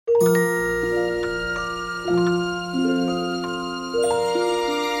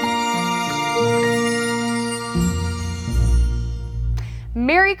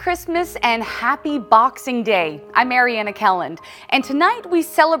Merry Christmas and Happy Boxing Day. I'm Mariana Kelland, and tonight we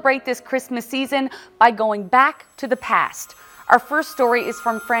celebrate this Christmas season by going back to the past. Our first story is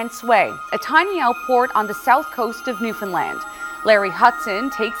from Francois, a tiny outport on the south coast of Newfoundland. Larry Hudson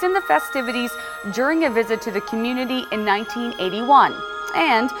takes in the festivities during a visit to the community in 1981.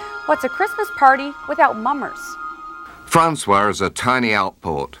 And what's a Christmas party without mummers? Francois is a tiny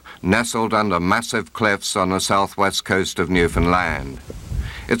outport nestled under massive cliffs on the southwest coast of Newfoundland.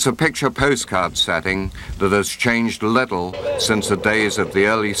 It's a picture postcard setting that has changed little since the days of the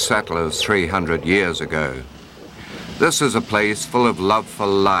early settlers 300 years ago. This is a place full of love for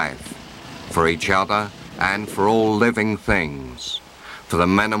life, for each other, and for all living things. For the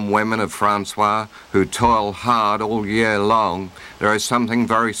men and women of Francois who toil hard all year long, there is something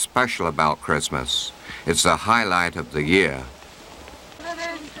very special about Christmas. It's the highlight of the year.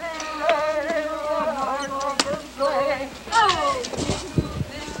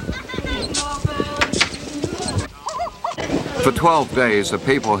 For 12 days, the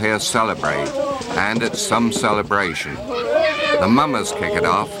people here celebrate, and it's some celebration. The mummers kick it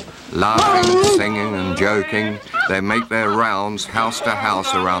off, laughing, singing and joking. They make their rounds house to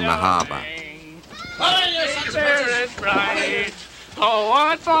house around the harbour. Oh,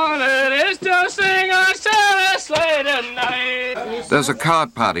 what fun it is to sing a silly sleigh tonight. There's a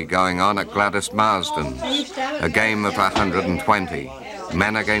card party going on at Gladys Marsden's, a game of 120,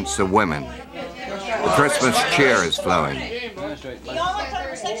 men against the women. The Christmas cheer is flowing.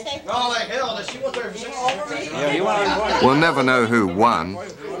 We'll never know who won.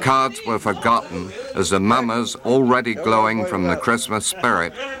 Cards were forgotten as the mummers, already glowing from the Christmas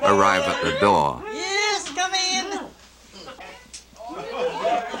spirit, arrive at the door. Yes, come in.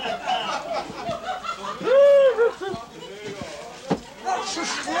 That's the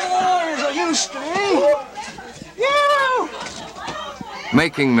stairs. Are you staying? Yeah.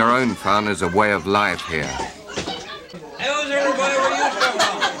 Making their own fun is a way of life here. How's everybody? Where you from?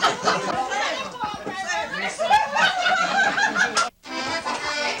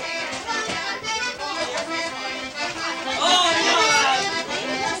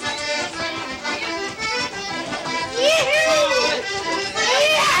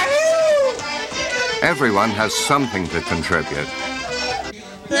 Everyone has something to contribute.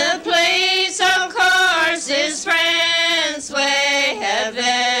 The place, of course, is France, way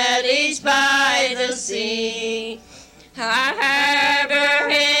heaven each by the sea. Our harbor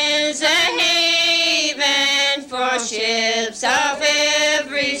is a haven for ships of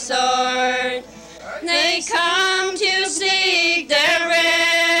every sort. They come to seek their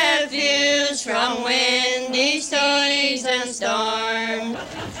refuge from windy seas and storms.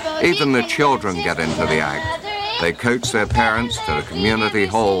 Even the children get into the act. They coax their parents to the community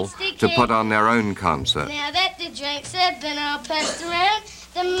hall to put on their own concert. Now that the drinks have been all passed around,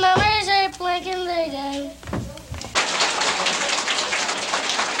 the mummers are blinking their day.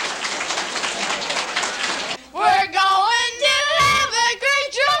 We're going to have a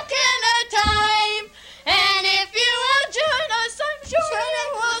great drunken time, and if you will join us, I'm sure you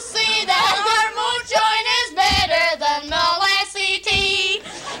will see that our moonshine is better than molasses tea.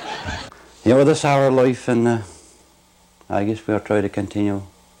 You know, this is our life, and I guess we'll try to continue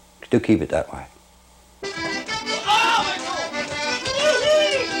to keep it that way.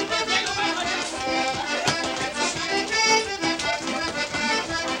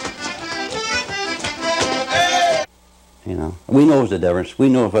 You know, we know the difference. We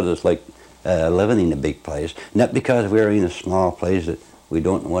know what it's like living in a big place. Not because we're in a small place that we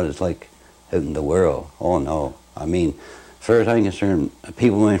don't know what it's like out in the world. Oh no. I mean, as far as I'm concerned,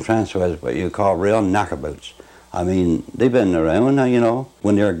 people in France was what you call real knockabouts. I mean, they've been around now, you know.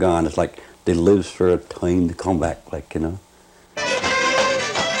 When they're gone, it's like they live for a time to come back, like, you know.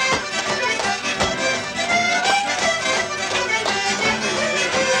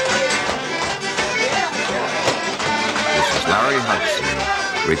 Larry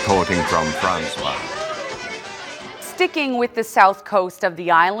Hudson, reporting from Francois. Sticking with the south coast of the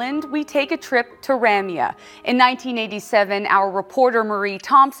island, we take a trip to Ramia. In 1987, our reporter Marie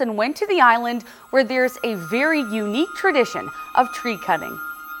Thompson went to the island where there's a very unique tradition of tree cutting.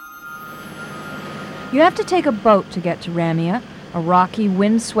 You have to take a boat to get to Ramia, a rocky,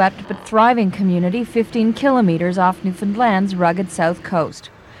 windswept but thriving community 15 kilometers off Newfoundland's rugged south coast.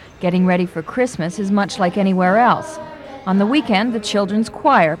 Getting ready for Christmas is much like anywhere else. On the weekend, the children's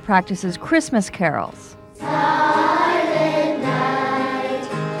choir practices Christmas carols. Silent night,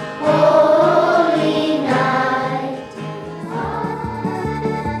 holy night.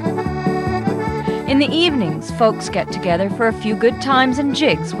 In the evenings, folks get together for a few good times and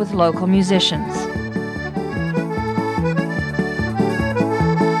jigs with local musicians.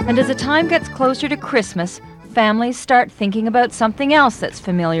 And as the time gets closer to Christmas, families start thinking about something else that's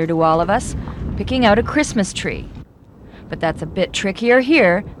familiar to all of us, picking out a Christmas tree. But that's a bit trickier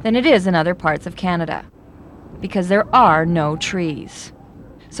here than it is in other parts of Canada, because there are no trees.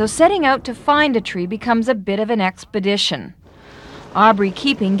 So setting out to find a tree becomes a bit of an expedition. Aubrey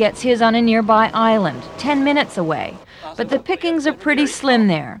Keeping gets his on a nearby island, 10 minutes away, but the pickings are pretty slim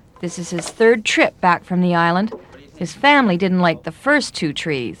there. This is his third trip back from the island. His family didn't like the first 2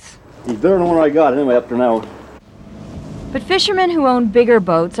 trees. He's better than what I got anyway up to now. But fishermen who own bigger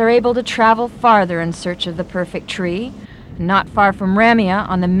boats are able to travel farther in search of the perfect tree. Not far from Ramea,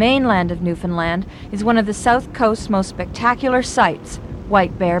 on the mainland of Newfoundland, is one of the south coast's most spectacular sights,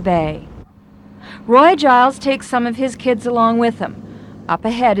 White Bear Bay. Roy Giles takes some of his kids along with him. Up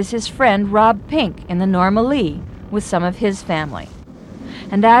ahead is his friend Rob Pink in the Norma Lee with some of his family.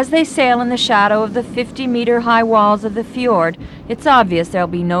 And as they sail in the shadow of the 50-meter-high walls of the fjord, it's obvious there'll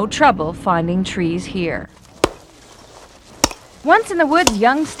be no trouble finding trees here. Once in the woods,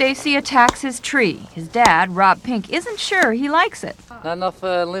 young Stacy attacks his tree. His dad, Rob Pink, isn't sure he likes it. Not enough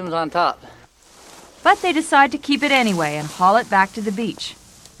limbs on top. But they decide to keep it anyway and haul it back to the beach.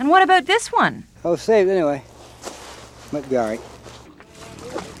 And what about this one? Oh, saved anyway. Might be all right.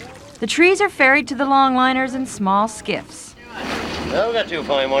 The trees are ferried to the longliners in small skiffs. Well, we got 2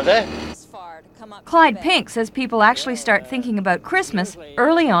 fine ones, eh? Clyde Pink says people actually start thinking about Christmas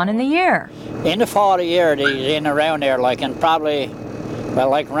early on in the year. In the fall of the year, they're in around there, like, and probably, well,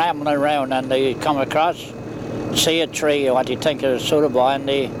 like rambling around, and they come across, see a tree, what they think is suitable, and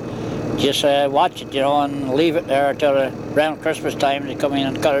they just watch it, you know, and leave it there until around Christmas time they come in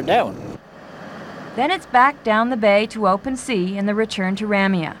and cut it down. Then it's back down the bay to open sea and the return to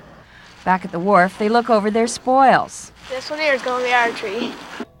Ramea. Back at the wharf, they look over their spoils. This one here is going to be our tree.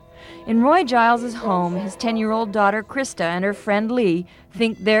 In Roy Giles' home, his 10-year-old daughter Krista and her friend Lee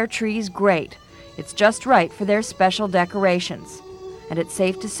think their tree's great. It's just right for their special decorations. And it's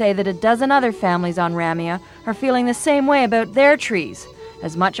safe to say that a dozen other families on Ramea are feeling the same way about their trees,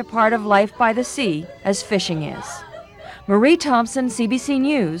 as much a part of life by the sea as fishing is. Marie Thompson, CBC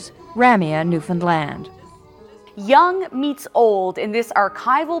News, Ramea, Newfoundland. Young meets old in this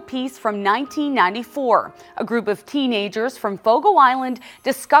archival piece from 1994. A group of teenagers from Fogo Island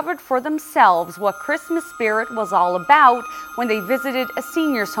discovered for themselves what Christmas spirit was all about when they visited a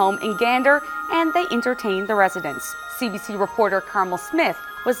seniors' home in Gander, and they entertained the residents. CBC reporter Carmel Smith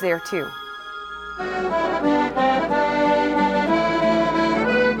was there too.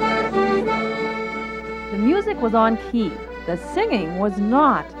 The music was on key. The singing was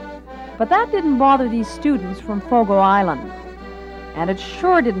not. But that didn't bother these students from Fogo Island. And it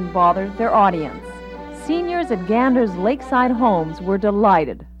sure didn't bother their audience. Seniors at Gander's lakeside homes were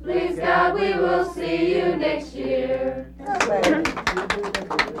delighted. Please God, we will see you next year.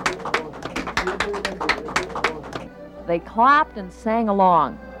 They clapped and sang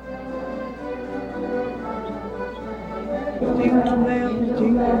along. Jingle bells,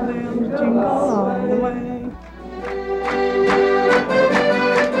 jingle all the way.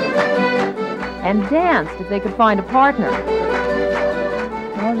 And danced if they could find a partner.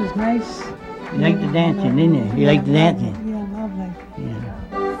 Oh, it's nice. You like the dancing, didn't you? You like the dancing? Yeah, lovely.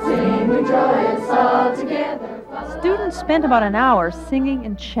 Yeah. Sing with joyous all together. Students spent about an hour singing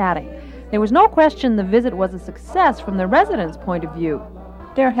and chatting. There was no question the visit was a success from the residents' point of view.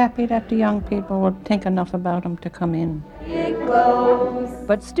 They're happy that the young people would think enough about them to come in.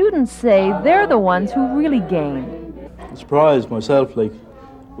 But students say they're the ones who really gained. I'm surprised myself, like,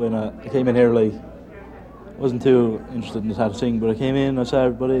 when I came in here, like, I wasn't too interested in how to sing, but I came in, I saw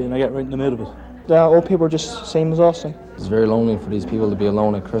everybody, and I got right in the middle of it. The old people are just same as us. Like. It's very lonely for these people to be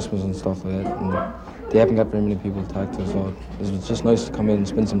alone at Christmas and stuff like that, and they haven't got very many people to talk to, so it's just nice to come in and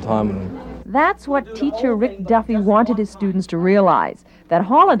spend some time with them. That's what teacher Rick Duffy wanted his students to realize, that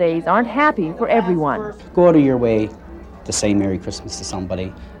holidays aren't happy for everyone. Go out of your way to say Merry Christmas to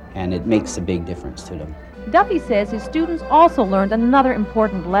somebody, and it makes a big difference to them. Duffy says his students also learned another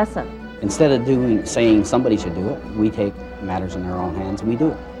important lesson. Instead of saying somebody should do it, we take matters in our own hands and we do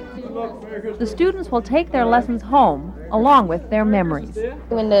it. The students will take their lessons home, along with their memories.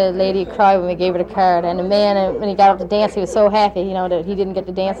 When the lady cried when we gave her the card, and the man, when he got up to dance, he was so happy, you know, that he didn't get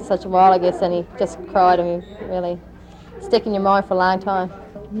to dance in such a while, I guess, and he just cried, and he really stick in your mind for a long time.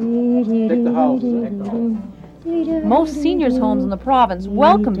 Most seniors' homes in the province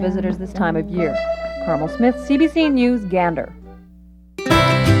welcome visitors this time of year. Carmel Smith, CBC News, Gander.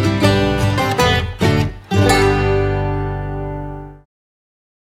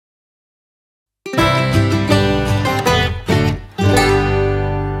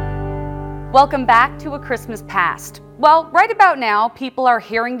 Welcome back to A Christmas Past. Well, right about now, people are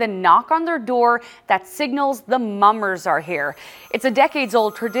hearing the knock on their door that signals the mummers are here. It's a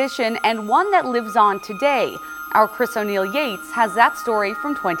decades-old tradition and one that lives on today. Our Chris O'Neill Yates has that story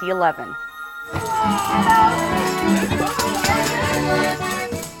from 2011.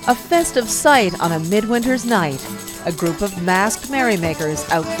 A festive sight on a midwinter's night. A group of masked merrymakers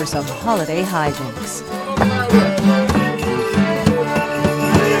out for some holiday hijinks.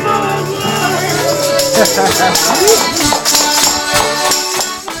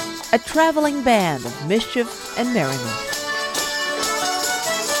 A traveling band of mischief and merriment.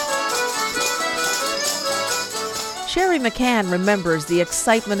 Sherry McCann remembers the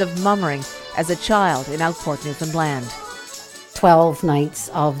excitement of mummering as a child in Outport, Newfoundland. 12 nights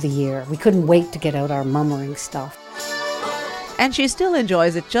of the year. We couldn't wait to get out our mummering stuff. And she still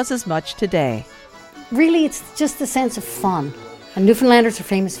enjoys it just as much today. Really, it's just the sense of fun. And Newfoundlanders are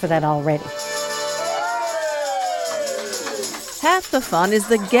famous for that already. Half the fun is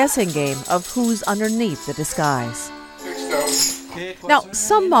the guessing game of who's underneath the disguise. Now,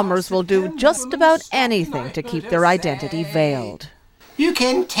 some mummers will do just about anything to keep their identity veiled. You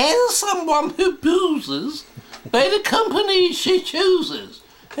can tell someone who boozes by the company she chooses.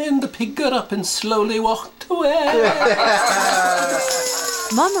 And the pig got up and slowly walked away.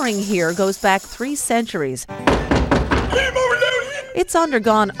 Mummering here goes back 3 centuries. It's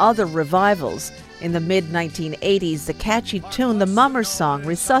undergone other revivals. In the mid-1980s, the catchy tune The Mummers Song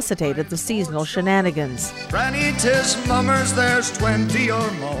resuscitated the seasonal shenanigans. Granny, 'tis mummers, there's 20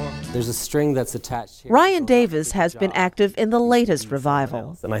 or more. There's a string that's attached here. Ryan Davis has been active in the latest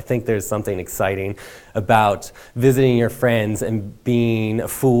revival. And I think there's something exciting about visiting your friends and being a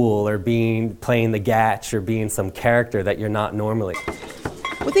fool or playing the gatch or being some character that you're not normally.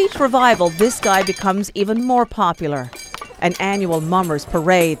 With each revival, this guy becomes even more popular. An annual Mummers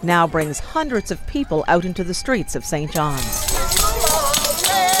Parade now brings hundreds of people out into the streets of St. John's.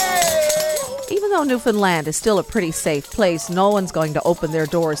 Even though Newfoundland is still a pretty safe place, no one's going to open their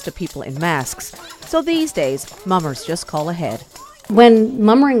doors to people in masks. So these days, mummers just call ahead. When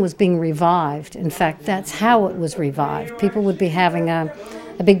mummering was being revived, in fact, that's how it was revived. People would be having a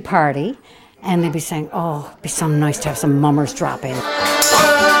big party, and they'd be saying, oh, it'd be so nice to have some mummers drop in.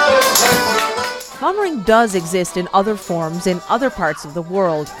 Mummering does exist in other forms in other parts of the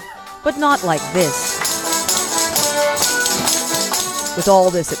world, but not like this. With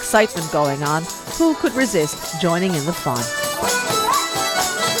all this excitement going on, who could resist joining in the fun?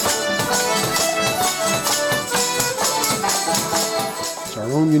 It's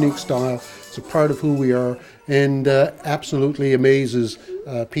our own unique style. It's a part of who we are, and absolutely amazes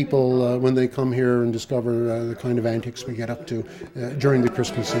people when they come here and discover the kind of antics we get up to during the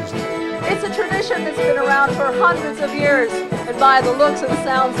Christmas season. It's a tradition that's been around for hundreds of years, and by the looks and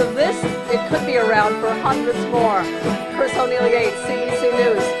sounds of this, it could be around for hundreds more. Chris O'Neill Yates, CBC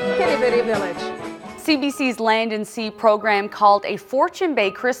News, Kitty Bitty Village. CBC's Land and Sea program called A Fortune Bay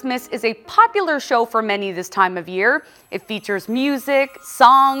Christmas is a popular show for many this time of year. It features music,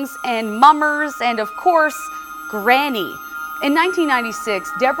 songs, and mummers, and of course, Granny. In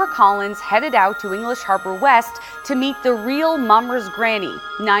 1996, Deborah Collins headed out to English Harbour West to meet the real mummer's granny,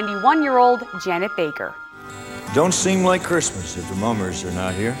 91-year-old Janet Baker. Don't seem like Christmas if the mummers are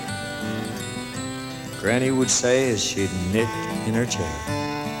not here. Granny would say as she'd knit in her chair.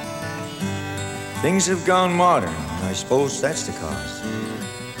 Things have gone modern, and I suppose that's the cause.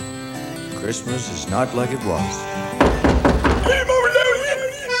 Christmas is not like it was.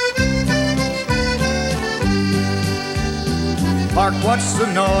 Hark, what's the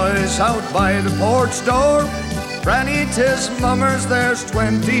noise out by the porch door? Granny, 'tis mummers, there's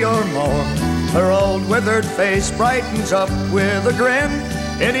 20 or more. Her old withered face brightens up with a grin.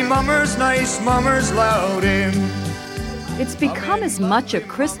 Any mummers nice, mummers loud in. It's become as much a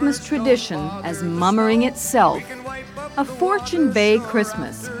Christmas tradition as mummering itself. A Fortune Bay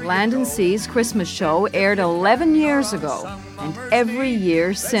Christmas, Land and Sea's Christmas show, aired 11 years ago, and every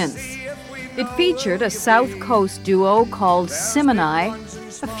year since. It featured a South Coast duo called Simoni,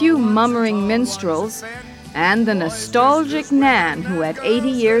 a few mummering minstrels, and the nostalgic Nan, who at 80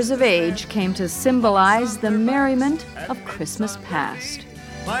 years of age came to symbolize the merriment of Christmas past.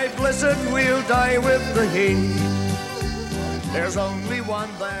 My blessed, we'll die with the heat. There's only one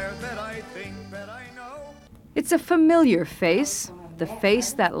there that I think that I know. It's a familiar face, the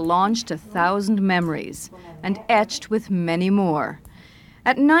face that launched 1,000 memories and etched with many more.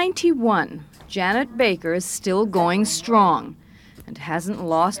 At 91, Janet Baker is still going strong and hasn't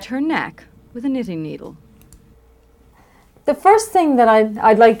lost her knack with a knitting needle. The first thing that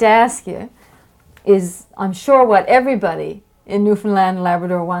I'd like to ask you is, I'm sure what everybody in Newfoundland and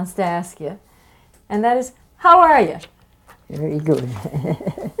Labrador wants to ask you, and that is, how are you? Very good.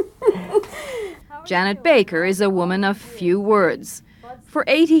 Janet Baker is a woman of few words. For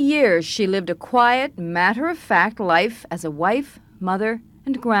 80 years, she lived a quiet, matter-of-fact life as a wife, mother,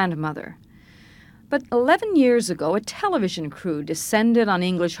 and grandmother. But 11 years ago, a television crew descended on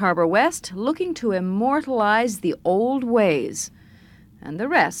English Harbour West looking to immortalize the old ways. And the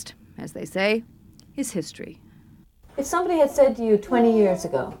rest, as they say, is history. If somebody had said to you 20 years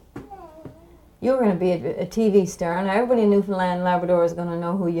ago, you're going to be a TV star and everybody in Newfoundland and Labrador is going to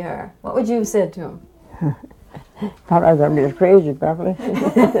know who you are, what would you have said to them? Thought I was going to be crazy, probably.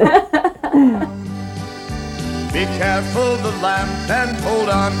 Be careful the lamp and hold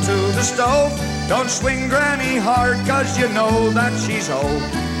on to the stove. Don't swing Granny hard, cause you know that she's old.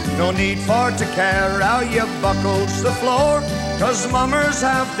 No need for to care how you buckles the floor, cause mummers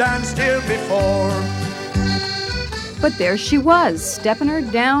have danced here before. But there she was, stepping her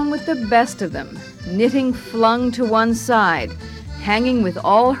down with the best of them, knitting flung to one side, hanging with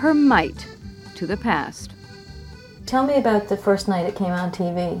all her might to the past. Tell me about the first night it came on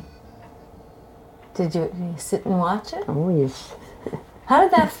TV. Did you sit and watch it? Oh, yes. How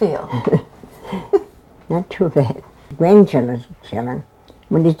did that feel? Not too bad. Grandchildren,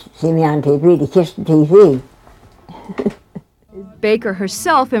 when they see me on TV, they kiss the TV. Baker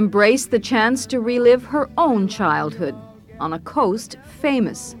herself embraced the chance to relive her own childhood on a coast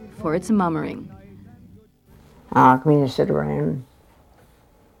famous for its mummering. Come in and sit around.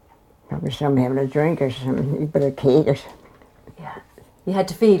 Probably some having a drink or something. You better cake or something. Yeah. You had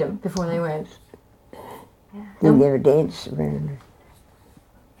to feed them before they went. Yeah. Then they would dance around.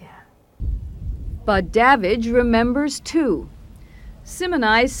 Bud Davidge remembers too.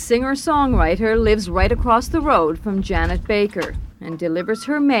 Simonized singer-songwriter lives right across the road from Janet Baker and delivers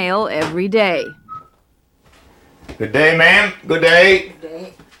her mail every day. Good day, ma'am. Good day. Good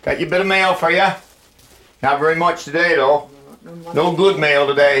day. Got your bit of mail for you. Not very much today, though. No good mail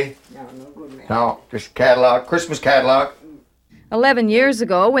today. No good mail. No, just catalog, Christmas catalog. 11 years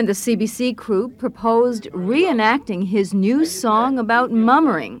ago, when the CBC crew proposed reenacting his new song about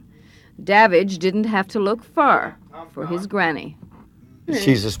mummering, Davidge didn't have to look far for his granny.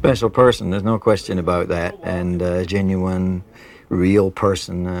 She's a special person, there's no question about that, and a genuine, real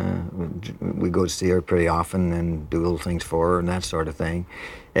person. We go to see her pretty often and do little things for her and that sort of thing.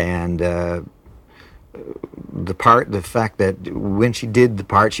 And the fact that when she did the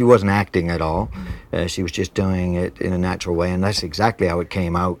part, she wasn't acting at all. She was just doing it in a natural way, and that's exactly how it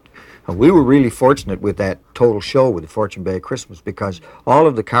came out. We were really fortunate with that total show with the Fortune Bay Christmas because all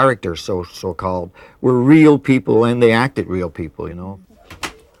of the characters, so-called, were real people and they acted real people, you know.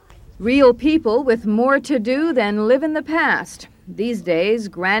 Real people with more to do than live in the past. These days,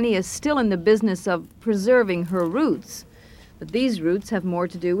 Granny is still in the business of preserving her roots. But these roots have more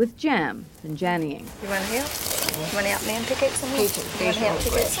to do with jam than jannying. You want to help? You want to help me and pick out some meat? You want to help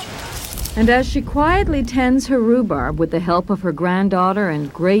pick out some? And as she quietly tends her rhubarb with the help of her granddaughter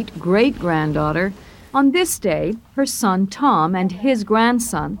and great-great-granddaughter, on this day, her son Tom and his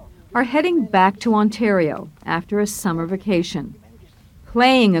grandson are heading back to Ontario after a summer vacation.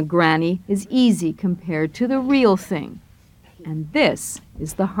 Playing a granny is easy compared to the real thing. And this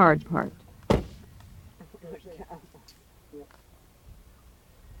is the hard part.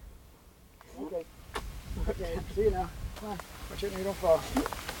 Okay, see you now. Come on, watch it, you don't fall.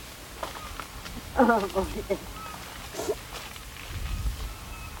 Oh, boy.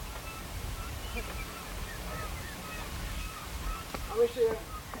 I wish you...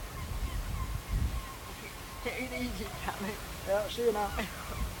 Take it easy, Tommy. Yeah, see you now.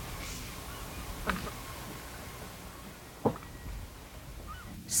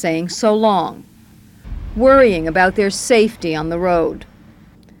 Saying so long, worrying about their safety on the road,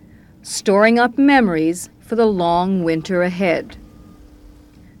 storing up memories for the long winter ahead,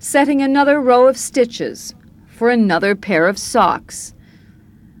 setting another row of stitches for another pair of socks,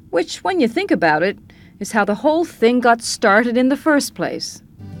 which, when you think about it, is how the whole thing got started in the first place.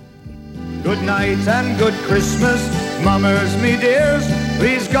 Good night and good Christmas, mummers me dears.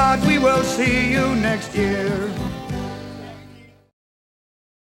 Please God we will see you next year.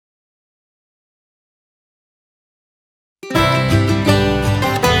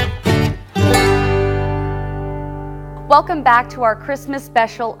 Welcome back to our Christmas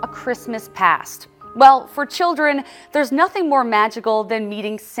special, A Christmas Past. Well, for children, there's nothing more magical than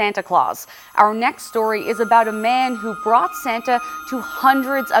meeting Santa Claus. Our next story is about a man who brought Santa to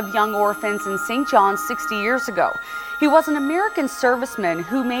hundreds of young orphans in St. John's 60 years ago. He was an American serviceman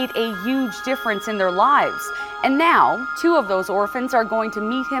who made a huge difference in their lives. And now, 2 of those orphans are going to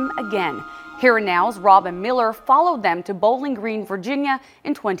meet him again. Here and Now's Robin Miller followed them to Bowling Green, Virginia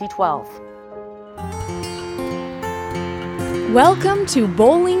in 2012. Welcome to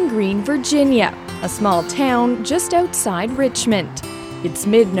Bowling Green, Virginia, a small town just outside Richmond. It's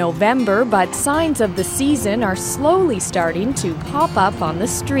mid-November, but signs of the season are slowly starting to pop up on the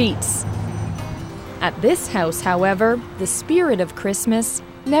streets. At this house, however, the spirit of Christmas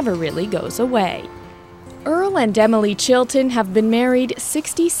never really goes away. Earl and Emily Chilton have been married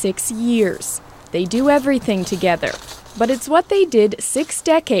 66 years. They do everything together, but it's what they did 6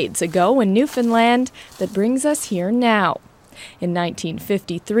 decades ago in Newfoundland that brings us here now. In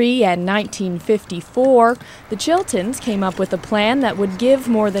 1953 and 1954, the Chiltons came up with a plan that would give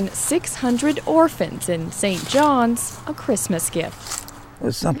more than 600 orphans in St. John's a Christmas gift. It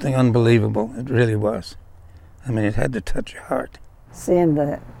was something unbelievable. It really was. I mean, it had to touch your heart. Seeing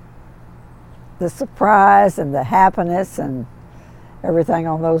the surprise and the happiness and everything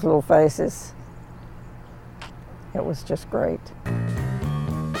on those little faces, it was just great.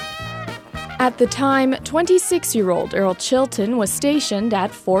 At the time, 26-year-old Earl Chilton was stationed at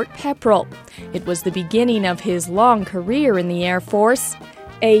Fort Pepperell. It was the beginning of his long career in the Air Force.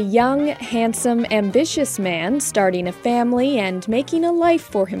 A young, handsome, ambitious man starting a family and making a life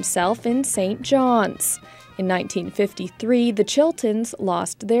for himself in St. John's. In 1953, the Chiltons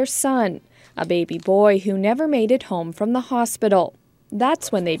lost their son, a baby boy who never made it home from the hospital.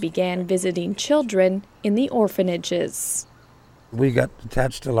 That's when they began visiting children in the orphanages. We got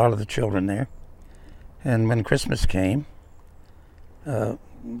attached to a lot of the children there. And when Christmas came,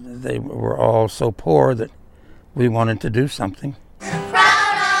 they were all so poor that we wanted to do something.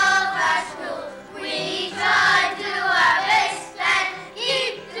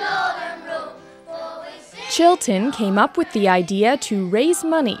 Chilton came up with the idea to raise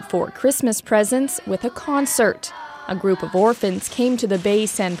money for Christmas presents with a concert. A group of orphans came to the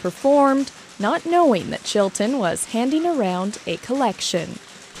base and performed, not knowing that Chilton was handing around a collection.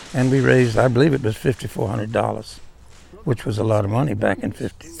 And we raised, I believe it was $5,400, which was a lot of money back in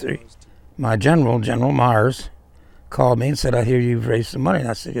 '53. My General Myers, called me and said, "I hear you've raised some money." And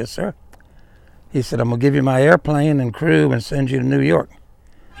I said, "Yes, sir." He said, "I'm going to give you my airplane and crew and send you to New York,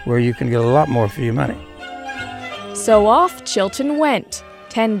 where you can get a lot more for your money." So off Chilton went,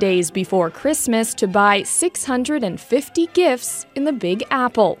 10 days before Christmas, to buy 650 gifts in the Big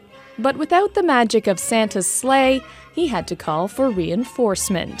Apple. But without the magic of Santa's sleigh, he had to call for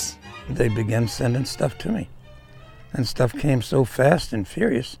reinforcement. They began sending stuff to me. And stuff came so fast and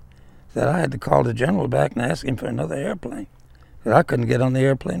furious that I had to call the general back and ask him for another airplane. But I couldn't get on the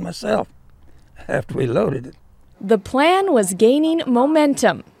airplane myself after we loaded it. The plan was gaining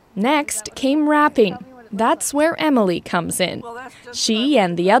momentum. Next came wrapping. That's where Emily comes in. She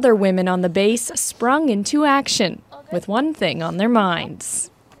and the other women on the base sprung into action with one thing on their minds.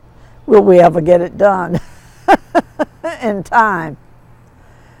 Will we ever get it done in time?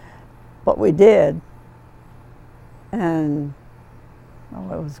 But we did. And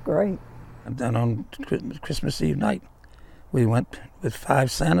it was great. And then on Christmas Eve night, we went with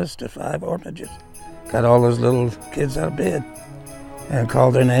 5 Santas to 5 orphanages. Got all those little kids out of bed and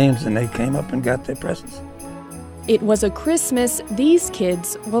called their names, and they came up and got their presents. It was a Christmas these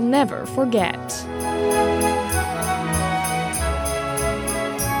kids will never forget.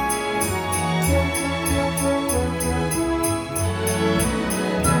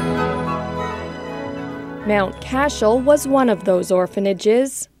 Mount Cashel was one of those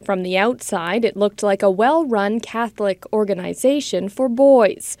orphanages. From the outside, it looked like a well-run Catholic organization for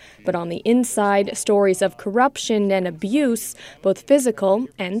boys. But on the inside, stories of corruption and abuse, both physical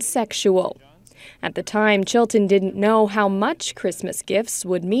and sexual. At the time, Chilton didn't know how much Christmas gifts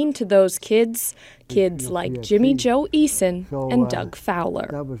would mean to those kids like Jimmy Joe Eason and Doug Fowler.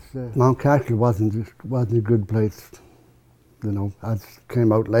 Mount Cashel wasn't a good place, you know, as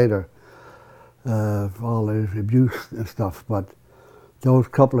came out later, all the abuse and stuff, but those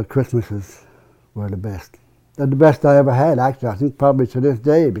couple of Christmases were the best. They're the best I ever had, actually, I think probably to this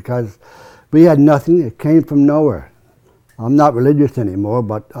day, because we had nothing, it came from nowhere. I'm not religious anymore,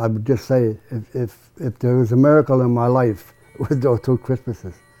 but I would just say if there was a miracle in my life with those 2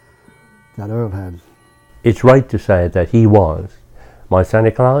 Christmases that Earl had. It's right to say that he was my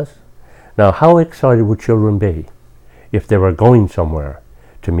Santa Claus. Now, how excited would children be if they were going somewhere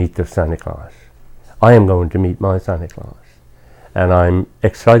to meet their Santa Claus? I am going to meet my Santa Claus, and I'm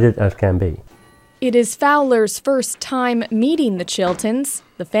excited as can be. It is Fowler's first time meeting the Chiltons,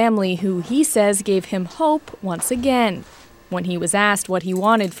 the family who he says gave him hope once again. When he was asked what he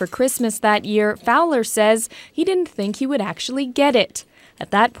wanted for Christmas that year, Fowler says he didn't think he would actually get it. At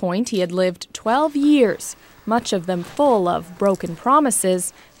that point, he had lived 12 years, much of them full of broken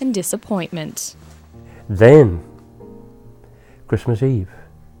promises and disappointment. Then, Christmas Eve,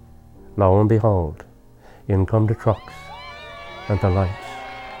 lo and behold, in come the trucks and the lights,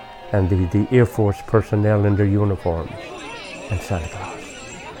 and the Air Force personnel in their uniforms, and Santa Claus.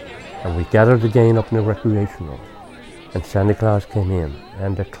 And we gathered again up in the recreational, and Santa Claus came in,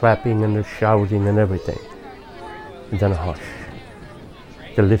 and the clapping and the shouting and everything. And then a hush.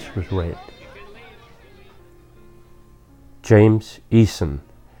 The list was read. James Eason,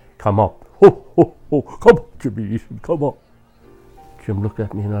 come up. Ho, ho, ho, come up, Jimmy Eason, come up. Jim looked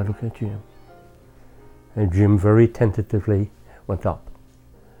at me and I looked at Jim. And Jim very tentatively went up,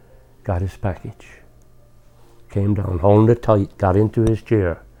 got his package, came down, holding it tight, got into his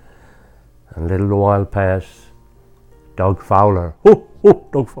chair. And a little while passed, Doug Fowler,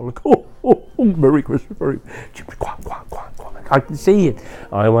 Doug Fowler, Merry Christmas, Jim, quack, quack, quack, quack. I can see it.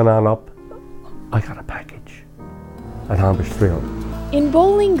 I went on up, I got a package, and I was thrilled. In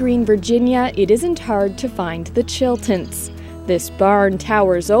Bowling Green, Virginia, it isn't hard to find the Chiltons. This barn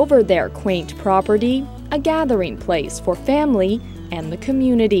towers over their quaint property, a gathering place for family and the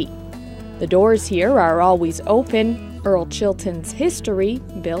community. The doors here are always open, Earl Chilton's history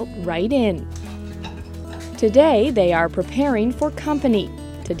built right in. Today, they are preparing for company.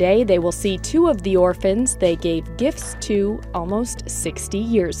 Today, they will see 2 of the orphans they gave gifts to almost 60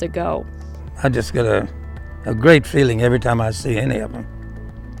 years ago. I just get a great feeling every time I see any of them.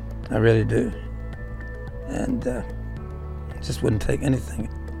 I really do. And just wouldn't take anything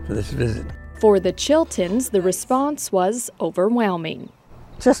for this visit. For the Chiltons, the response was overwhelming.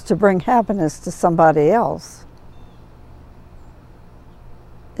 Just to bring happiness to somebody else,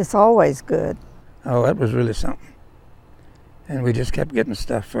 it's always good. Oh, that was really something. And we just kept getting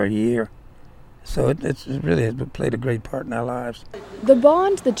stuff for a year. So it really played a great part in our lives. The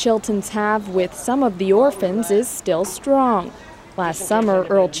bond the Chiltons have with some of the orphans is still strong. Last summer,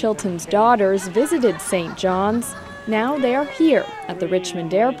 Earl Chilton's daughters visited St. John's. Now they are here at the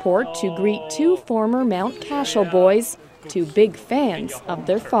Richmond Airport to greet 2 former Mount Cashel boys, 2 big fans of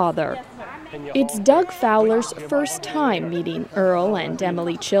their father. It's Doug Fowler's first time meeting Earl and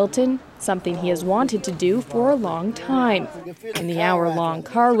Emily Chilton, something he has wanted to do for a long time. In the hour-long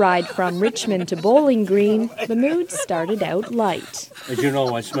car ride from Richmond to Bowling Green, the mood started out light. As you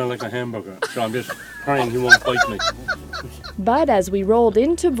know, I smell like a hamburger, so I'm just praying he won't bite me. But as we rolled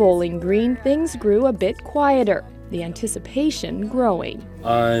into Bowling Green, things grew a bit quieter, the anticipation growing.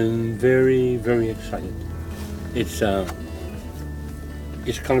 I'm very, very excited.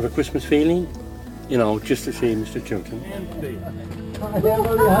 It's kind of a Christmas feeling, you know, just to see Mr. Chilton.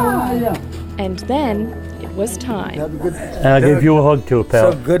 And then it was time. I'll give you a hug too,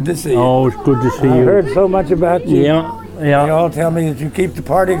 pal. So good to see you. Oh, it's good to see you. I heard so much about you. Yeah. They all tell me that you keep the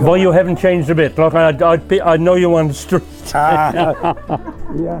party going. Well, you haven't changed a bit. Look, I know you on the street.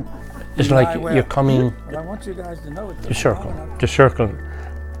 Yeah. It's like you're coming. But I want you guys to know it. The circle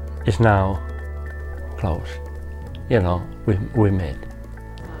is now closed. You know, we made.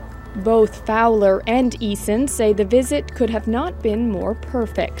 Both Fowler and Eason say the visit could have not been more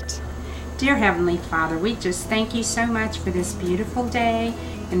perfect. Dear Heavenly Father, we just thank you so much for this beautiful day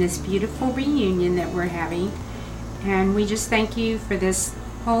and this beautiful reunion that we're having. And we just thank you for this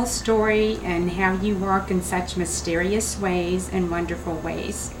whole story and how you work in such mysterious ways and wonderful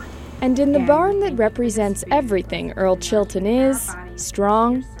ways. And in the barn that represents everything Earl Chilton is,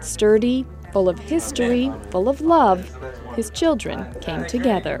 strong, sturdy, full of history, full of love, his children came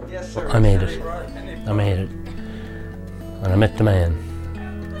together. I made it. And I met the man.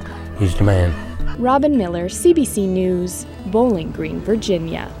 He's the man. Robin Miller, CBC News, Bowling Green,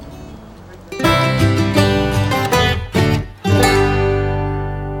 Virginia.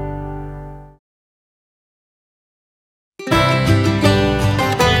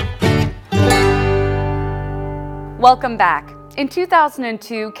 Welcome back. In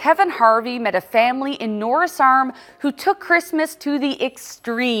 2002, Kevin Harvey met a family in Norris Arm who took Christmas to the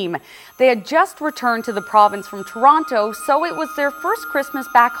extreme. They had just returned to the province from Toronto, so it was their first Christmas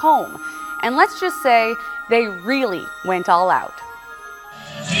back home. And let's just say they really went all out.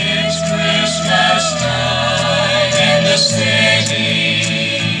 It's Christmas night in the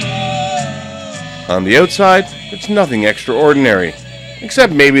city. On the outside, it's nothing extraordinary,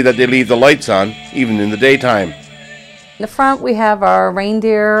 except maybe that they leave the lights on, even in the daytime. In the front we have our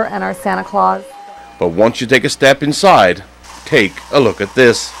reindeer and our Santa Claus. But once you take a step inside, take a look at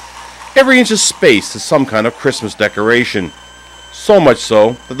this. Every inch of space is some kind of Christmas decoration. So much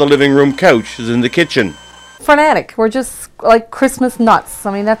so that the living room couch is in the kitchen. Frenetic. We're just like Christmas nuts.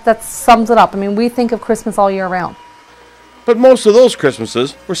 I mean, that sums it up. I mean, we think of Christmas all year round. But most of those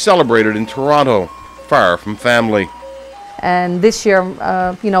Christmases were celebrated in Toronto, far from family. And this year,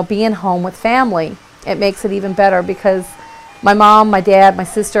 being home with family, it makes it even better because my mom, my dad, my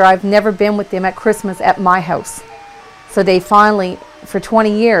sister, I've never been with them at Christmas at my house. So they finally, for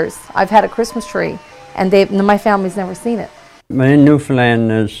 20 years, I've had a Christmas tree, and my family's never seen it. In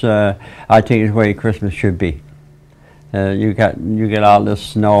Newfoundland is, I think, is where Christmas should be. You get all the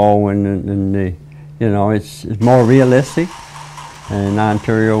snow and the, you know, it's more realistic. In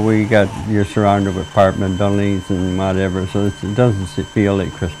Ontario, you're surrounded with apartment buildings and whatever, so it doesn't feel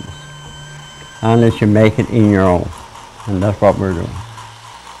like Christmas unless you make it in your own, and that's what we're doing.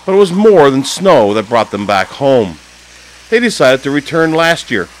 But it was more than snow that brought them back home. They decided to return last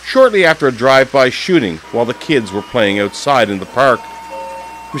year, shortly after a drive-by shooting while the kids were playing outside in the park.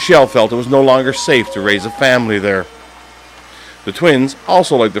 Michelle felt it was no longer safe to raise a family there. The twins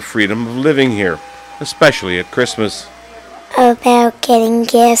also like the freedom of living here, especially at Christmas. About getting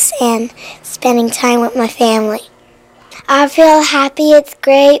gifts and spending time with my family. I feel happy, it's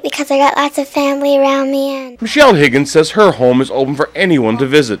great because I got lots of family around me. And Michelle Higgins says her home is open for anyone to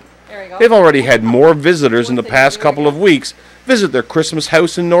visit. They've already had more visitors in the past couple of weeks visit their Christmas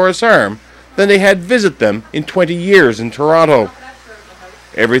house in Norris Arm than they had visit them in 20 years in Toronto.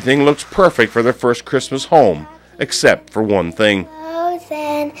 Everything looks perfect for their first Christmas home, except for one thing.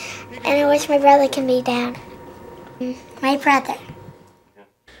 and I wish my brother can be down. My brother.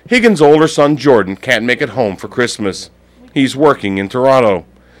 Higgins' older son Jordan can't make it home for Christmas. He's working in Toronto.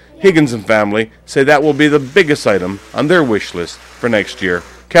 Higgins and family say that will be the biggest item on their wish list for next year.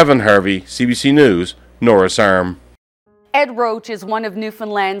 Kevin Harvey, CBC News, Norris Arm. Ed Roach is one of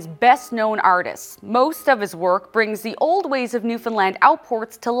Newfoundland's best-known artists. Most of his work brings the old ways of Newfoundland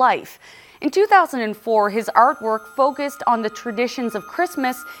outports to life. In 2004, his artwork focused on the traditions of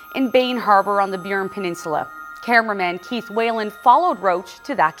Christmas in Bain Harbour on the Burin Peninsula. Cameraman Keith Whalen followed Roach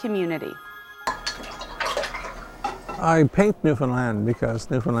to that community. I paint Newfoundland because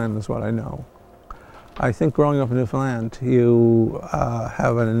Newfoundland is what I know. I think growing up in Newfoundland, you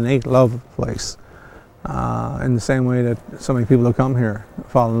have an innate love of the place. In the same way that so many people who come here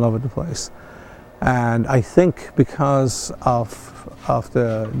fall in love with the place. And I think because of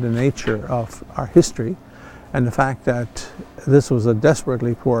the nature of our history and the fact that this was a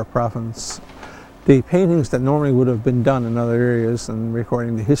desperately poor province, the paintings that normally would have been done in other areas and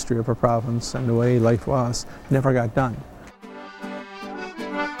recording the history of our province and the way life was never got done.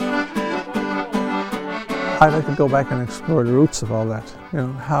 I'd like to go back and explore the roots of all that. You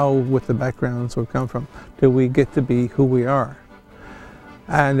know, how, with the backgrounds we come from, do we get to be who we are?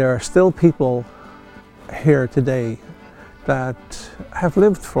 And there are still people here today that have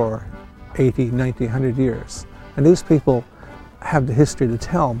lived for 80, 90, 100 years. And these people have the history to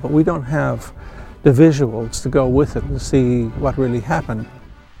tell, but we don't have the visuals to go with it to see what really happened.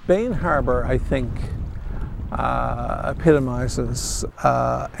 Bain Harbour, I think, epitomizes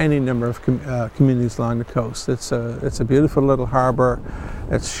any number of communities along the coast. It's a beautiful little harbour.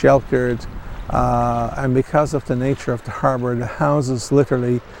 It's sheltered, and because of the nature of the harbour, the houses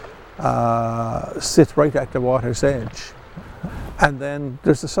literally sit right at the water's edge. And then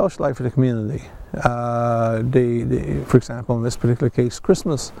there's the social life of the community. For example, in this particular case,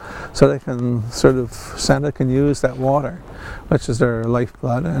 Christmas, so they can Santa can use that water, which is their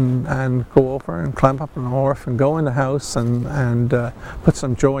lifeblood, and go over and climb up on the wharf and go in the house and put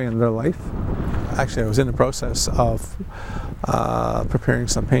some joy in their life. Actually, I was in the process of preparing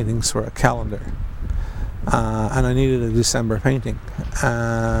some paintings for a calendar, and I needed a December painting,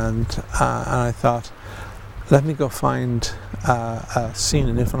 and I thought, let me go find a scene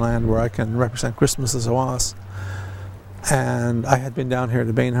in Newfoundland where I can represent Christmas as it was. And I had been down here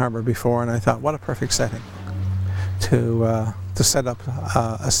to Bain Harbour before, and I thought, what a perfect setting to set up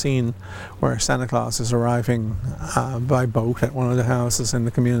a scene where Santa Claus is arriving by boat at one of the houses in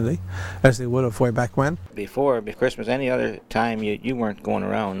the community, as they would have way back when. Before Christmas, any other time you weren't going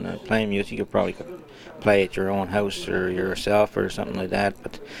around playing music. You could probably play at your own house or yourself or something like that.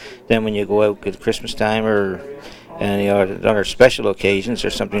 But then when you go out at Christmas time or any other special occasions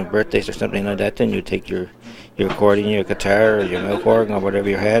or something, birthdays or something like that, then you take your accordion, your guitar or your mouth organ or whatever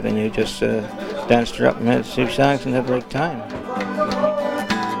you had, and you just danced her up and had 2 songs and have a great time.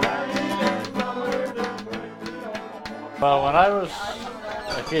 Well, when I was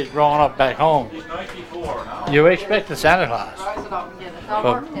a kid growing up back home, you expected Santa Claus.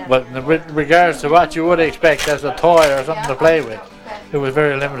 But with regards to what you would expect as a toy or something to play with, it was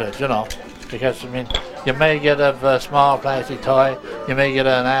very limited, you know. Because, I mean, you may get a small plastic toy, you may get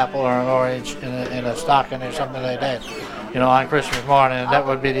an apple or an orange in a stocking or something like that, you know, on Christmas morning, and that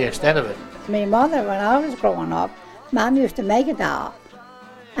would be the extent of it. My mother, when I was growing up, Mum used to make a doll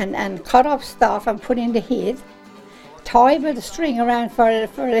and cut up stuff and put in the head, tie with a string around for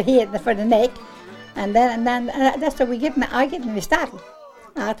the head and for the neck, and then that's what I get in my stocking.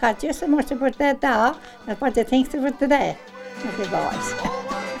 I thought just as much about that dog as what they think about today, with the boys.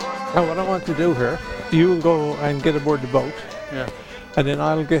 Now what I want to do here, you will go and get aboard the boat. Yeah. And then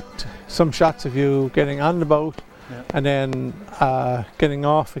I'll get some shots of you getting on the boat and then getting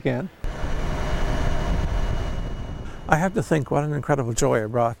off again. I have to think what an incredible joy I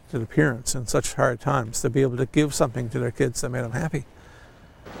brought to the parents in such hard times to be able to give something to their kids that made them happy.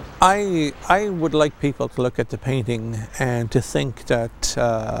 I would like people to look at the painting and to think that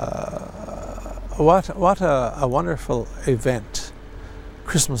what a wonderful event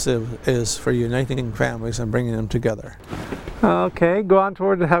Christmas is for uniting families and bringing them together. Okay, go on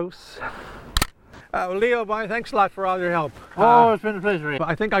toward the house. Well, Leo, boy, thanks a lot for all your help. Oh, it's been a pleasure.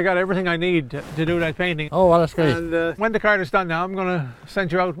 I think I got everything I need to do that painting. Oh, well, that's great. And when the card is done now, I'm going to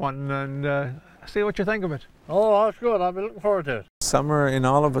send you out one and see what you think of it. Oh, that's good. I'll be looking forward to it. Somewhere in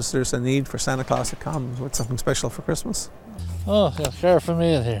all of us, there's a need for Santa Claus to come with something special for Christmas. Oh, got Sheriff for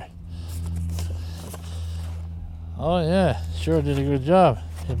me in here. Oh, yeah, sure did a good job.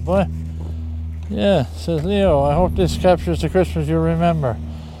 Good boy. Yeah, says Leo, I hope this captures the Christmas you remember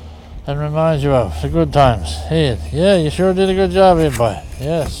and reminds you of the good times. Hey, yeah, you sure did a good job, hey boy.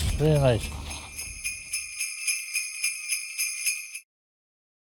 Yes, really nice.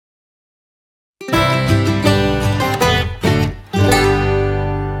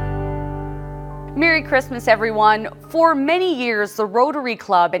 Merry Christmas, everyone. For many years, the Rotary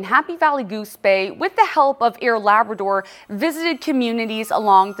Club in Happy Valley Goose Bay, with the help of Air Labrador, visited communities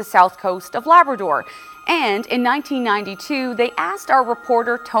along the south coast of Labrador. And in 1992, they asked our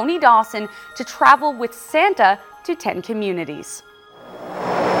reporter, Tony Dawson, to travel with Santa to 10 communities.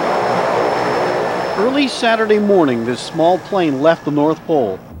 Early Saturday morning, this small plane left the North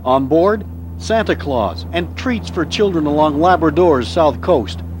Pole. On board, Santa Claus and treats for children along Labrador's south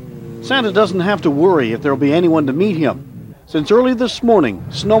coast. Santa doesn't have to worry if there'll be anyone to meet him. Since early this morning,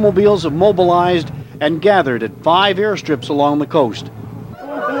 snowmobiles have mobilized and gathered at 5 airstrips along the coast.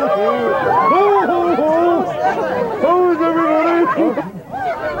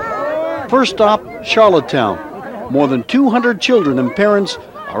 First stop, Charlottetown. More than 200 children and parents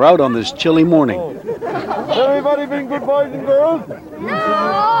are out on this chilly morning. Everybody been good boys and girls? No!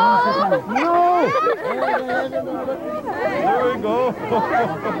 No! There we go.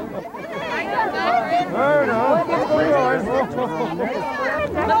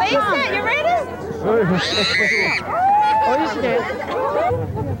 Melissa, you ready?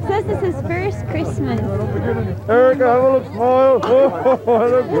 Says this is first Christmas. Erica, have a look, smile.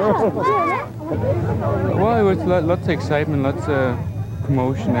 Well, it was lots of excitement, lots of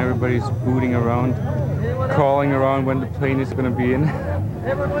commotion. Everybody's booting around, crawling around when the plane is going to be in.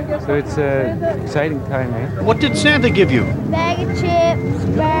 So it's an exciting time, eh? What did Santa give you? Bag of chips,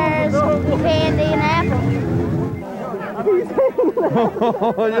 bars, candy, and apples.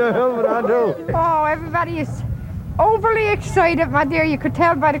 Yeah, helmet on too. Oh, everybody is overly excited, my dear. You could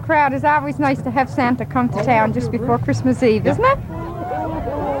tell by the crowd. It's always nice to have Santa come to town just before Christmas Eve, isn't it?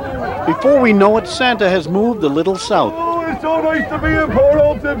 Before we know it, Santa has moved a little south. Oh, it's so nice to be in Port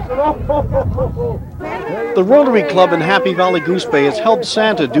Old Simpson. The Rotary Club in Happy Valley Goose Bay has helped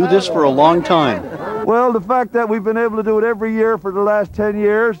Santa do this for a long time. Well, the fact that we've been able to do it every year for the last 10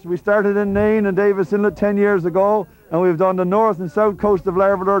 years. We started in Nain and Davis Inlet 10 years ago, and we've done the north and south coast of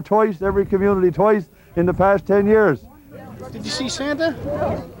Labrador twice, every community twice in the past 10 years. Did you see Santa?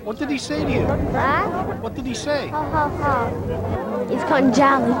 What did he say to you? What did he say? Ho, ho, ho. He's kind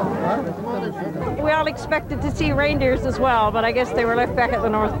jolly. We all expected to see reindeers as well, but I guess they were left back at the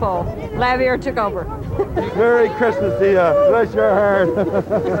North Pole. Lavier took over. Merry Christmas to you. Bless your heart.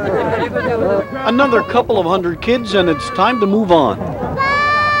 Another couple of hundred kids, and it's time to move on.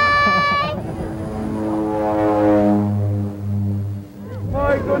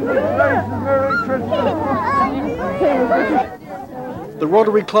 My goodness gracious, Merry Christmas. The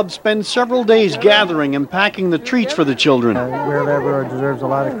Rotary Club spends several days gathering and packing the treats for the children. Where Labrador deserves a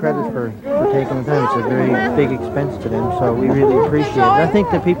lot of credit for taking them. It's a very big expense to them, so we really appreciate it. I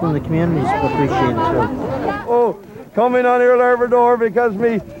think the people in the communities appreciate it too. Oh, coming on here, Labrador, because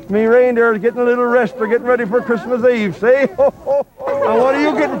me reindeer is getting a little rest. They're getting ready for Christmas Eve, see? And what are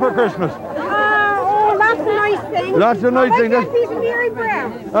you getting for Christmas? Oh, lots of nice things. Lots of nice things. A piece of Mary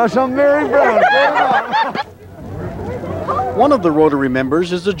Brown. Some Mary Brown. One of the Rotary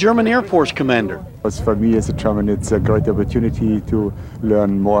members is the German Air Force commander. For me as a German, it's a great opportunity to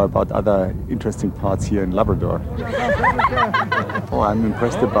learn more about other interesting parts here in Labrador. Oh, I'm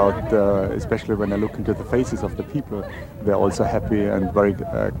impressed about, especially when I look into the faces of the people. They're also happy and very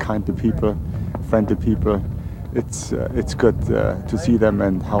kind to people, friendly people. It's good to see them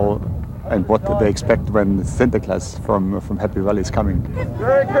and how and what they expect when Santa Claus from Happy Valley is coming.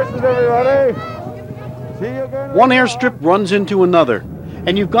 Merry Christmas, everybody! See you again. One airstrip runs into another,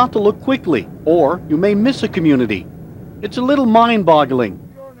 and you've got to look quickly, or you may miss a community. It's a little mind-boggling,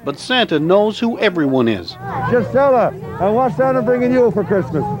 but Santa knows who everyone is. Gisela, and what's Santa bringing you for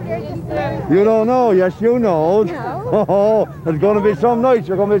Christmas? You don't know? Yes, you know. No. Oh, it's going to be some nice.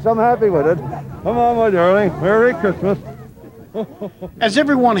 You're going to be some happy with it. Come on, my darling. Merry Christmas. As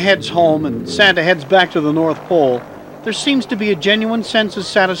everyone heads home and Santa heads back to the North Pole, there seems to be a genuine sense of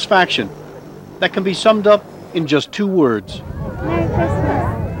satisfaction that can be summed up in just 2 words. Merry Christmas.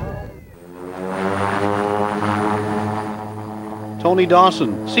 Tony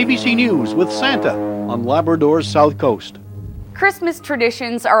Dawson, CBC News with Santa on Labrador's south coast. Christmas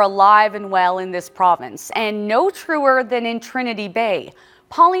traditions are alive and well in this province, and no truer than in Trinity Bay.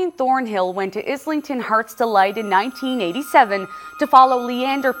 Pauline Thornhill went to Islington Heart's Delight in 1987 to follow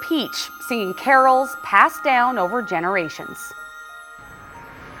Leander Peach, singing carols passed down over generations.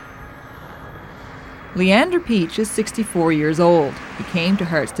 Leander Peach is 64 years old. He came to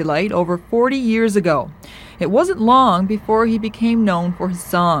Heart's Delight over 40 years ago. It wasn't long before he became known for his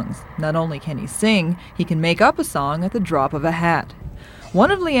songs. Not only can he sing, he can make up a song at the drop of a hat.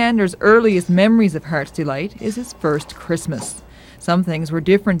 One of Leander's earliest memories of Heart's Delight is his first Christmas. Some things were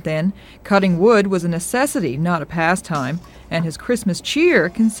different then. Cutting wood was a necessity, not a pastime, and his Christmas cheer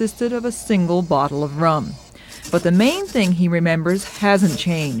consisted of a single bottle of rum. But the main thing he remembers hasn't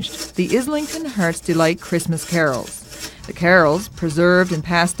changed: the Islington Heart's Delight Christmas carols. The carols, preserved and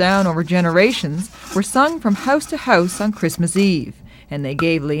passed down over generations, were sung from house to house on Christmas Eve, and they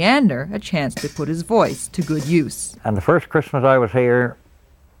gave Leander a chance to put his voice to good use. And the first Christmas I was here,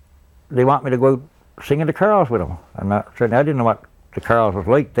 they want me to go out singing the carols with them. And I didn't know what the carols was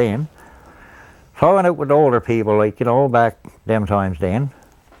like then. So I went out with the older people, like, you know, back them times then.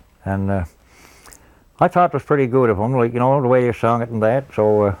 And I thought it was pretty good of them, like, you know, the way they sung it and that.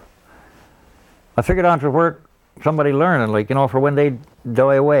 So I figured on to work somebody learning, like, you know, for when they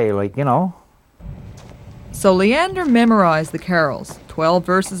die away, like, you know. So Leander memorized the carols, 12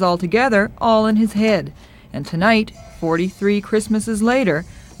 verses altogether, all in his head. And tonight, 43 Christmases later,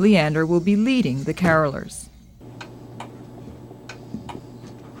 Leander will be leading the carolers.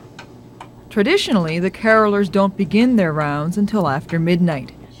 Traditionally, the carolers don't begin their rounds until after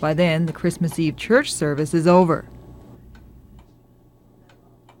midnight. By then, the Christmas Eve church service is over.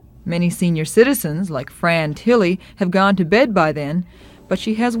 Many senior citizens, like Fran Tilley, have gone to bed by then, but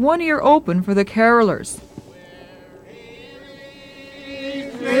she has one ear open for the carolers.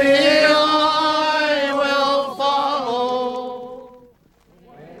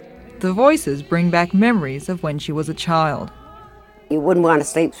 The voices bring back memories of when she was a child. You wouldn't want to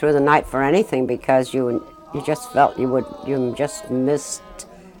sleep through the night for anything because you just felt you just missed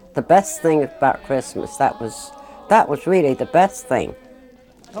the best thing about Christmas. That was really the best thing.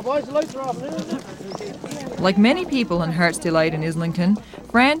 Like many people in Heart's Delight in Islington,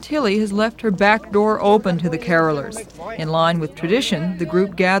 Fran Tilley has left her back door open to the carolers. In line with tradition, the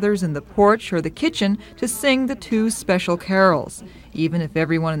group gathers in the porch or the kitchen to sing the 2 special carols, even if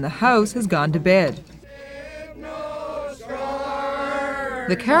everyone in the house has gone to bed.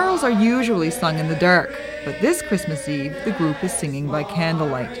 The carols are usually sung in the dark, but this Christmas Eve, the group is singing by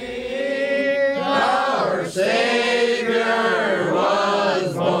candlelight. Our Savior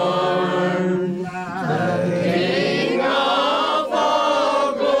was born, the King of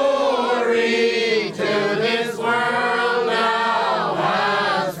all glory, to this world now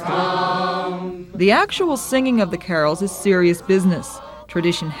has come. The actual singing of the carols is serious business.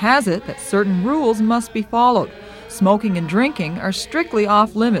 Tradition has it that certain rules must be followed. Smoking and drinking are strictly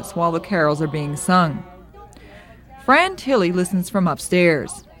off limits while the carols are being sung. Fran Tilley listens from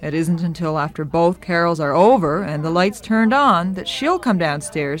upstairs. It isn't until after both carols are over and the lights turned on that she'll come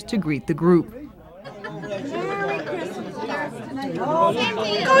downstairs to greet the group.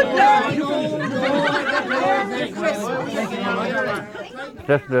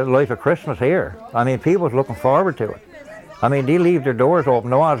 Just the life of Christmas here. I mean, people's looking forward to it. I mean, they leave their doors open.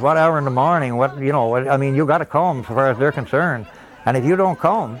 No matter what hour in the morning, I mean, you got to come as far as they're concerned. And if you don't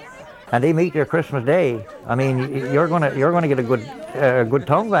come, and they meet your Christmas Day, I mean, you're gonna get a good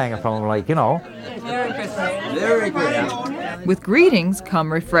tongue banger from them, like, you know. Merry Christmas. Very good. With greetings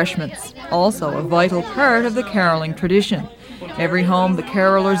come refreshments, also a vital part of the caroling tradition. Every home the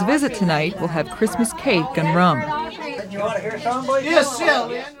carolers visit tonight will have Christmas cake and rum. You want to hear somebody? Yes,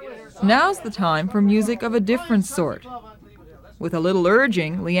 yeah. Now's the time for music of a different sort. With a little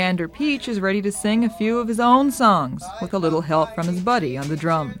urging, Leander Peach is ready to sing a few of his own songs, with a little help from his buddy on the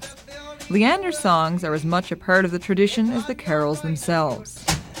drums. Leander's songs are as much a part of the tradition as the carols themselves.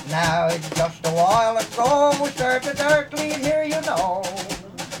 Now it's just a while ago we started darkly here, you know.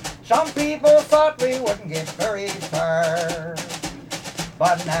 Some people thought we wouldn't get very far,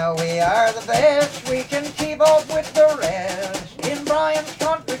 but now we are the best, we can keep up with the rest in Brian's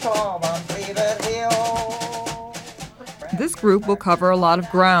Country Club on Cleveland Hill. This group will cover a lot of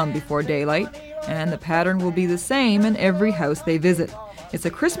ground before daylight, and the pattern will be the same in every house they visit. It's a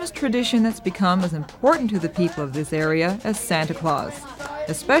Christmas tradition that's become as important to the people of this area as Santa Claus,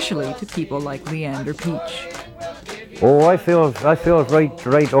 especially to people like Leander Peach. Oh, I feel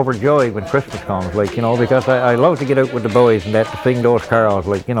right overjoyed when Christmas comes, like, you know, because I love to get out with the boys and that to sing those carols,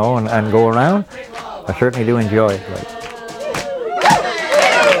 like, you know, and go around. I certainly do enjoy it, like.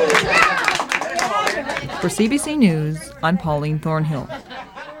 For CBC News, I'm Pauline Thornhill.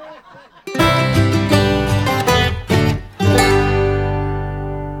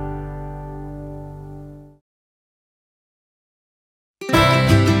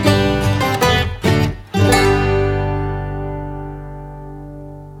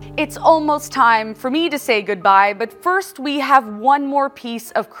 It's almost time for me to say goodbye, but first we have one more piece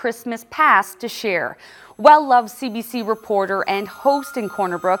of Christmas past to share. Well-loved CBC reporter and host in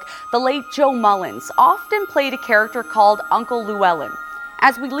Corner Brook, the late Joe Mullins, often played a character called Uncle Llewellyn.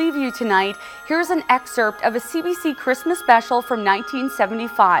 As we leave you tonight, here's an excerpt of a CBC Christmas special from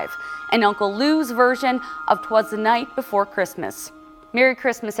 1975, an Uncle Lou's version of 'Twas the Night Before Christmas. Merry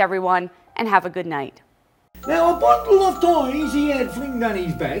Christmas, everyone, and have a good night. Now a bundle of toys he had flinged on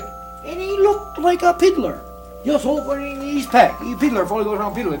his back, and he looked like a piddler, just opening his pack. He piddler before he goes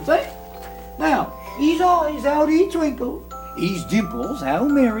around piddling, see? Now, his eyes how he twinkled, his dimples how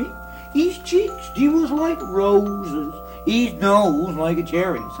merry, his cheeks they was like roses, his nose like a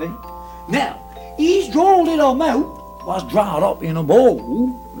cherry, see? Now, his droll little mouth was dried up in a bowl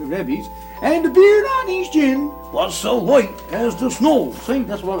with rabbits, and the beard on his chin was so white as the snow, see?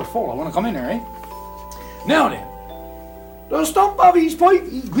 That's what I was for, I want to come in there, eh? Now then, the stump of his pipe,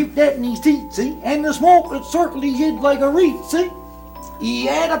 he gripped that in his teeth, see? And the smoke that circled his head like a wreath, see? He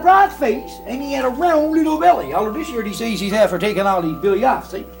had a bright face, and he had a round little belly. Although this year he says he's had for taking all his belly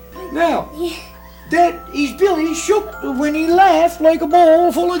off, see? Now, that his belly shook when he laughed like a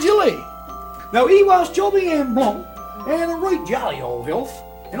bowl full of jelly. Now, he was chubby and plump, and a right jolly old elf.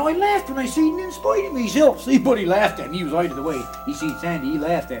 And I laughed when I seen him in spite of myself, see? But he laughed at, and he was out of the way. He seen Sandy, he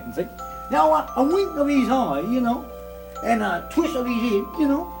laughed at him, see? Now, a wink of his eye, you know, and a twist of his head, you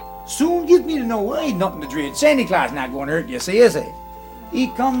know, soon give me to know I ain't nothing to dread. Santa Claus not going to hurt you, see, is he? He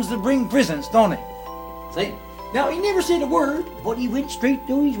comes to bring presents, don't he? See? Now, he never said a word, but he went straight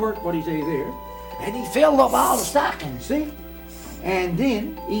to his work, what he say there, and he filled up all the stockings, see? And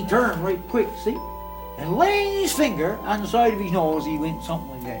then he turned right quick, see? And laying his finger on the side of his nose, he went something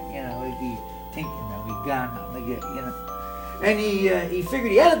like that, you know, like he's thinking now, he's gone out like that, you know. And he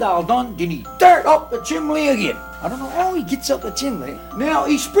figured he had it all done, then he dart up the chimney again. I don't know how he gets up the chimney. Now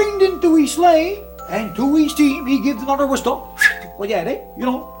he springed into his sleigh, and to his team he gives another whistle, like that, eh? You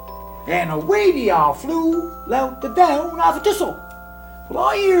know. And away they all flew, out the down off a thistle. Well,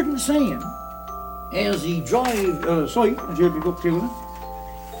 I heard him saying, as he drive out of sight, as you heard me look to him,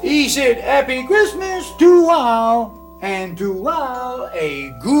 he said, "Happy Christmas to all, and to all a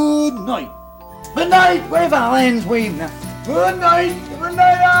good night." Good night, wave all hands, wave now. Good night,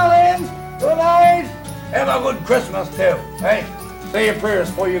 all hands. Good night. Have a good Christmas too, hey? Say your prayers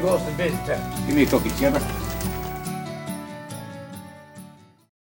before you go to bed too. Give me a cookie, Jimmer.